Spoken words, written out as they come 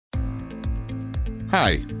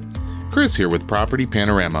Hi, Chris here with Property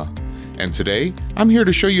Panorama, and today I'm here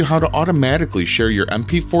to show you how to automatically share your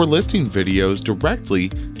MP4 listing videos directly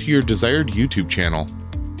to your desired YouTube channel.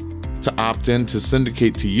 To opt in to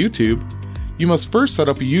Syndicate to YouTube, you must first set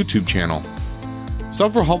up a YouTube channel.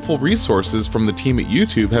 Several helpful resources from the team at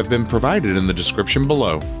YouTube have been provided in the description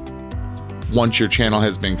below. Once your channel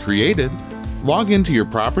has been created, log into your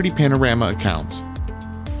Property Panorama account.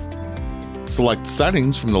 Select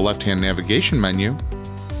Settings from the left-hand navigation menu,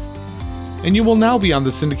 and you will now be on the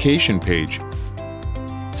syndication page.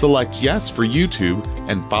 Select Yes for YouTube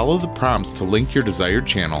and follow the prompts to link your desired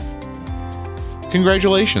channel.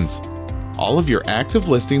 Congratulations! All of your active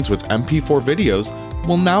listings with MP4 videos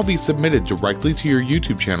will now be submitted directly to your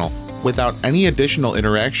YouTube channel without any additional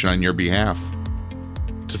interaction on your behalf.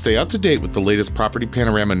 To stay up to date with the latest Property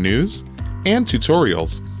Panorama news and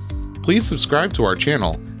tutorials, please subscribe to our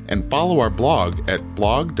channel and follow our blog at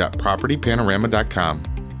blog.propertypanorama.com.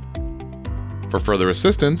 For further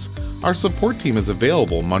assistance, our support team is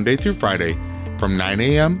available Monday through Friday from 9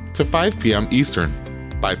 a.m. to 5 p.m. Eastern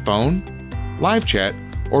by phone, live chat,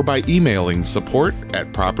 or by emailing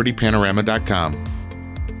support@propertypanorama.com.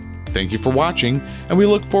 Thank you for watching, and we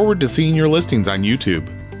look forward to seeing your listings on YouTube.